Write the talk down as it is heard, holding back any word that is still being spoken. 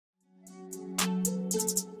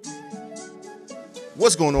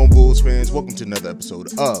What's going on, Bulls fans? Welcome to another episode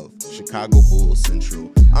of Chicago Bulls Central.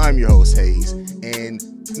 I'm your host, Haize, and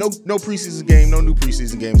no preseason game, no new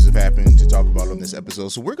preseason games have happened to talk about on this episode.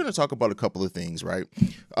 So we're going to talk about a couple of things, right?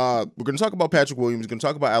 We're going to talk about Patrick Williams, we're going to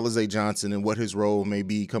talk about Haize Johnson and what his role may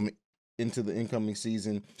be coming into the incoming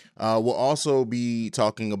season. We'll also be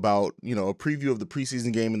talking about, a preview of the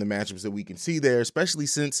preseason game and the matchups that we can see there, especially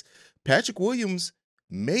since Patrick Williams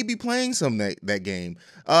may be playing some that game.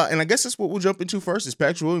 And I guess that's what we'll jump into first is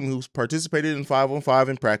Patrick Williams, who's participated in 5-on-5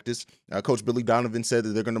 in practice. Coach Billy Donovan said that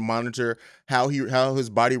they're going to monitor how his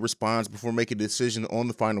body responds before making a decision on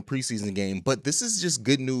the final preseason game. But this is just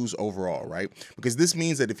good news overall, right? Because this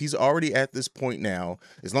means that if he's already at this point now,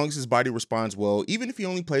 as long as his body responds well, even if he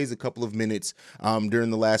only plays a couple of minutes during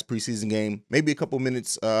the last preseason game, maybe a couple of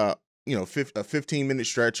minutes a 15-minute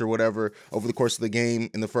stretch or whatever over the course of the game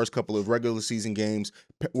in the first couple of regular season games,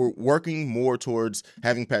 we're working more towards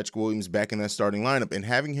having Patrick Williams back in that starting lineup, and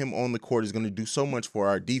having him on the court is going to do so much for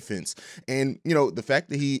our defense. And, the fact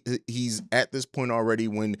that he's at this point already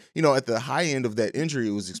when, at the high end of that injury,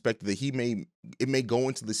 it was expected that it may go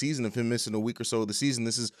into the season of him missing a week or so of the season.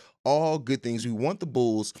 This is all good things. We want the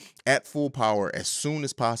Bulls at full power as soon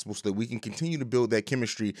as possible so that we can continue to build that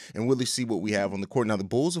chemistry and really see what we have on the court. Now, the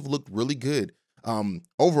Bulls have looked really good.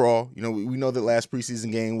 Overall, we know that last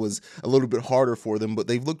preseason game was a little bit harder for them, but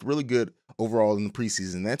they've looked really good overall in the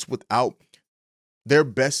preseason. That's without their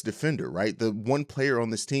best defender, right? The one player on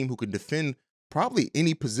this team who can defend probably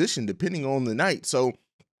any position depending on the night. So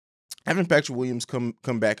having Patrick Williams come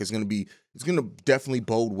back is going to definitely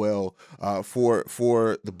bode well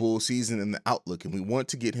for the Bulls season and the outlook, and we want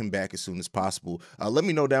to get him back as soon as possible. Let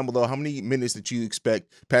me know down below how many minutes that you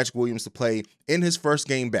expect Patrick Williams to play in his first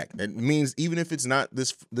game back. That means even if it's not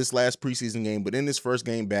this last preseason game, but in his first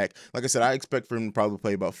game back, like I said, I expect for him to probably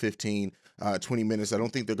play about 15, 20 minutes. I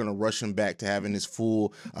don't think they're going to rush him back to having his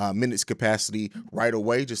full minutes capacity right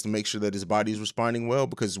away, just to make sure that his body is responding well,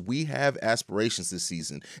 because we have aspirations this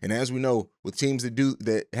season. And as we know, with teams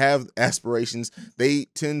that have aspirations, they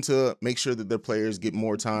tend to make sure that their players get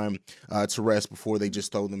more time to rest before they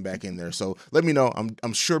just throw them back in there. So let me know.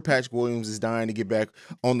 I'm sure Patrick Williams is dying to get back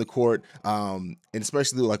on the court, and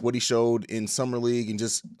especially like what he showed in Summer League and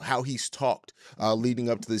just how he's talked leading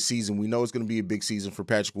up to the season. We know it's going to be a big season for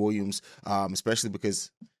Patrick Williams, especially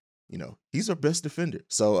because he's our best defender.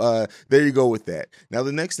 So there you go with that. Now,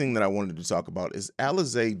 the next thing that I wanted to talk about is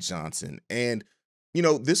Haize Johnson. And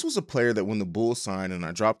this was a player that when the Bulls signed, and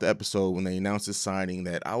I dropped the episode when they announced his signing,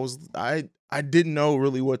 that I didn't know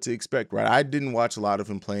really what to expect, right? I didn't watch a lot of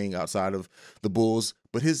him playing outside of the Bulls,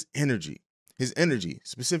 but his energy,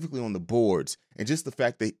 specifically on the boards, and just the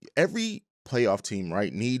fact that every playoff team,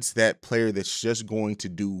 right, needs that player that's just going to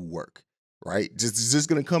do work, right? Just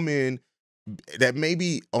going to come in, that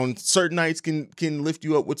maybe on certain nights can lift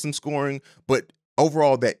you up with some scoring, but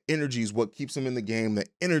overall, that energy is what keeps them in the game. That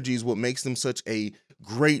energy is what makes them such a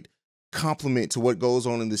great complement to what goes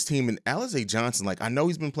on in this team. And Haize Johnson, I know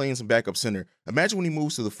he's been playing some backup center. Imagine when he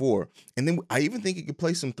moves to the 4. And then I even think he could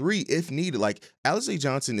play some 3 if needed. Haize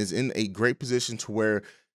Johnson is in a great position to where,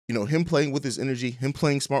 him playing with his energy, him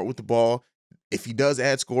playing smart with the ball, if he does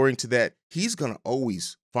add scoring to that, he's going to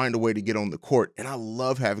always find a way to get on the court. And I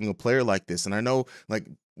love having a player like this. And I know,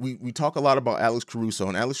 we talk a lot about Alex Caruso,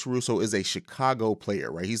 and Alex Caruso is a Chicago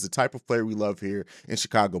player, right? He's the type of player we love here in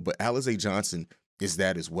Chicago, but Haize Johnson is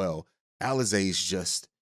that as well. Haize is just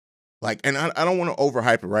and I don't want to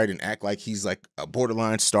overhype it, right, and act like he's like a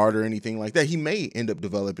borderline starter or anything like that. He may end up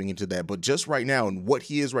developing into that, but just right now and what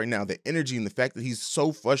he is right now, the energy and the fact that he's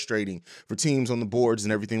so frustrating for teams on the boards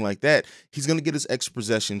and everything like that, he's going to get us extra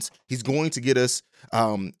possessions. He's going to get us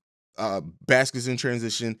baskets in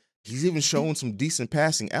transition. He's even shown some decent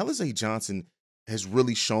passing. Haize Johnson has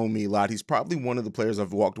really shown me a lot. He's probably one of the players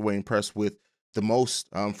I've walked away impressed with the most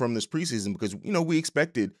from this preseason, because, we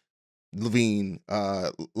expected Levine,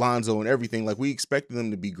 Lonzo, and everything. We expected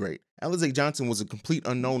them to be great. Haize Johnson was a complete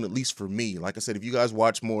unknown, at least for me. Like I said, if you guys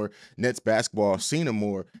watch more Nets basketball, seen him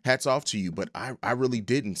more, hats off to you, but I really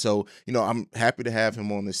didn't. So, I'm happy to have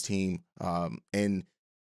him on this team. And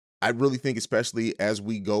I really think, especially as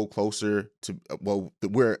we go closer to,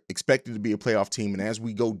 we're expected to be a playoff team, and as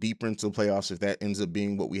we go deeper into the playoffs, if that ends up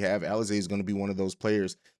being what we have, Haize is going to be one of those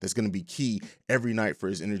players that's going to be key every night for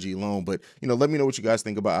his energy alone. But, let me know what you guys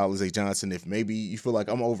think about Haize Johnson. If maybe you feel like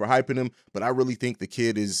I'm overhyping him, but I really think the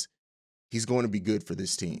kid he's going to be good for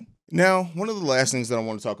this team. Now, one of the last things that I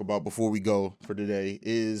want to talk about before we go for today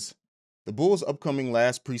is the Bulls' upcoming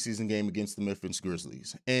last preseason game against the Memphis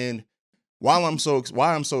Grizzlies. And why I'm so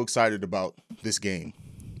excited about this game.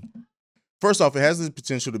 First off, it has the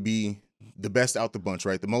potential to be the best out the bunch,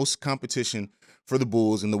 right? The most competition for the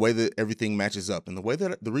Bulls and the way that everything matches up. And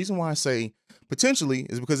the reason why I say potentially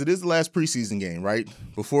is because it is the last preseason game, right?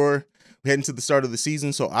 Before we head into the start of the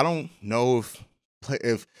season. So I don't know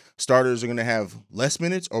if starters are going to have less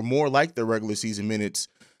minutes or more like their regular season minutes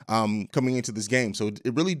coming into this game. So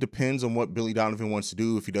it really depends on what Billy Donovan wants to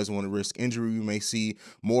do. If he doesn't want to risk injury, we may see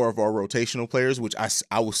more of our rotational players, which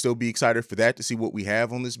I will still be excited for that, to see what we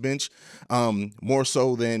have on this bench, more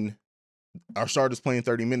so than our starters playing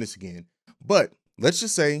 30 minutes again. But let's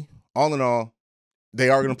just say, all in all, they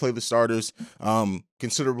are going to play the starters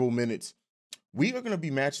considerable minutes. We are going to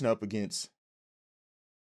be matching up against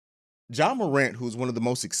Ja Morant, who's one of the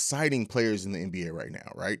most exciting players in the NBA right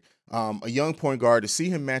now, right? A young point guard. To see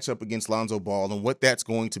him match up against Lonzo Ball and what that's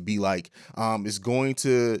going to be like is going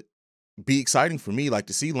to be exciting for me. Like,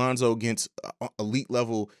 to see Lonzo against elite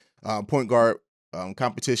level point guard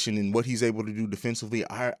competition and what he's able to do defensively.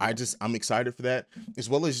 I'm excited for that, as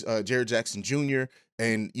well as Jared Jackson Jr.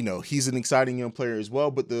 And, you know, he's an exciting young player as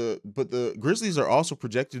well. But the Grizzlies are also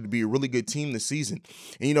projected to be a really good team this season.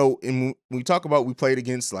 And, you know, and when we talk about, we played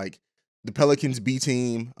against like the Pelicans B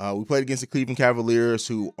team, we played against the Cleveland Cavaliers,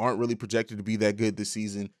 who aren't really projected to be that good this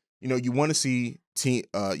season. You know, you want to see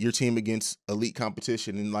your team against elite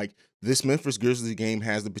competition, and like this Memphis Grizzlies game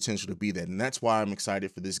has the potential to be that, and that's why I'm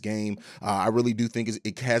excited for this game. I really do think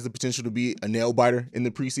it has the potential to be a nail biter in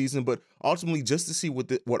the preseason, but ultimately just to see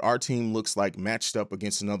what our team looks like matched up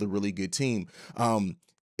against another really good team. And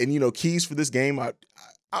you know, keys for this game,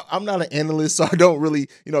 I'm not an analyst, so I don't really,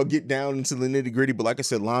 you know, get down into the nitty gritty. But like I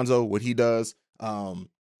said, Lonzo, what he does,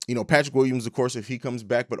 you know, Patrick Williams, of course, if he comes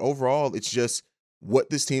back. But overall, it's just what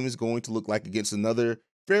this team is going to look like against another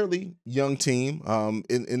fairly young team.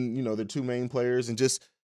 In you know, their two main players, and just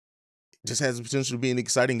has the potential to be an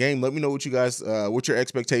exciting game. Let me know what you guys, what your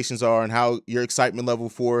expectations are and how your excitement level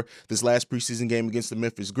for this last preseason game against the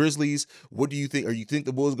Memphis Grizzlies. What do you think? Or you think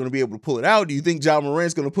the Bulls are going to be able to pull it out? Do you think Ja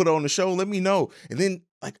Morant's going to put on the show? Let me know. And then,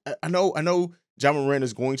 like, I know Ja Morant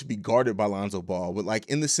is going to be guarded by Lonzo Ball, but like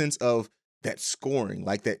in the sense of that scoring,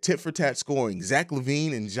 like that tit for tat scoring, Zach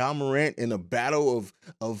LaVine and Ja Morant in a battle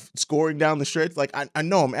of scoring down the stretch. Like, I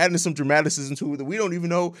know I'm adding some dramaticism to it that we don't even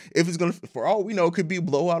know if it's going to, for all we know, it could be a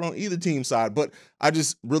blowout on either team side. But I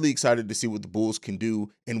just really excited to see what the Bulls can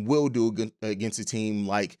do and will do against a team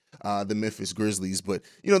like the Memphis Grizzlies. But,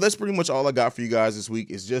 you know, that's pretty much all I got for you guys this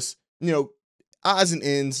week. Is just, you know, odds and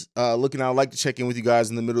ends looking out. I'd like to check in with you guys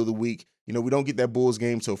in the middle of the week. You know, we don't get that Bulls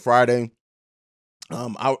game till Friday.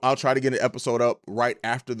 I'll try to get an episode up right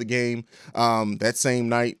after the game that same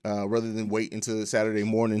night rather than wait until Saturday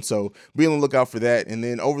morning. So be on the lookout for that. And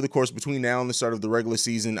then over the course between now and the start of the regular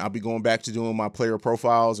season, I'll be going back to doing my player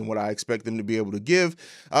profiles and what I expect them to be able to give,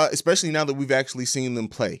 especially now that we've actually seen them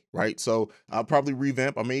play, right? So I'll probably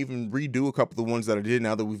revamp. I may even redo a couple of the ones that I did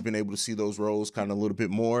now that we've been able to see those roles kind of a little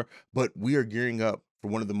bit more. But we are gearing up for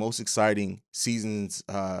one of the most exciting seasons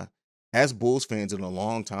as Bulls fans in a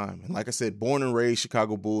long time. And like I said, born and raised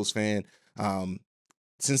Chicago Bulls fan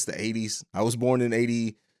since the 80s. I was born in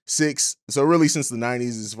 86, so really since the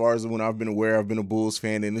 90s, as far as when I've been aware, I've been a Bulls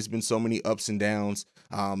fan, and there's been so many ups and downs.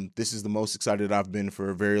 This is the most excited I've been for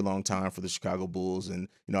a very long time for the Chicago Bulls, and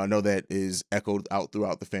you know, I know that is echoed out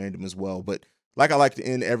throughout the fandom as well. But like I like to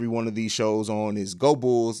end every one of these shows on is go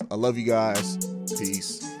Bulls. I love you guys.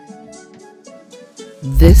 Peace.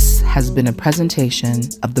 This has been a presentation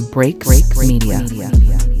of the Break Media.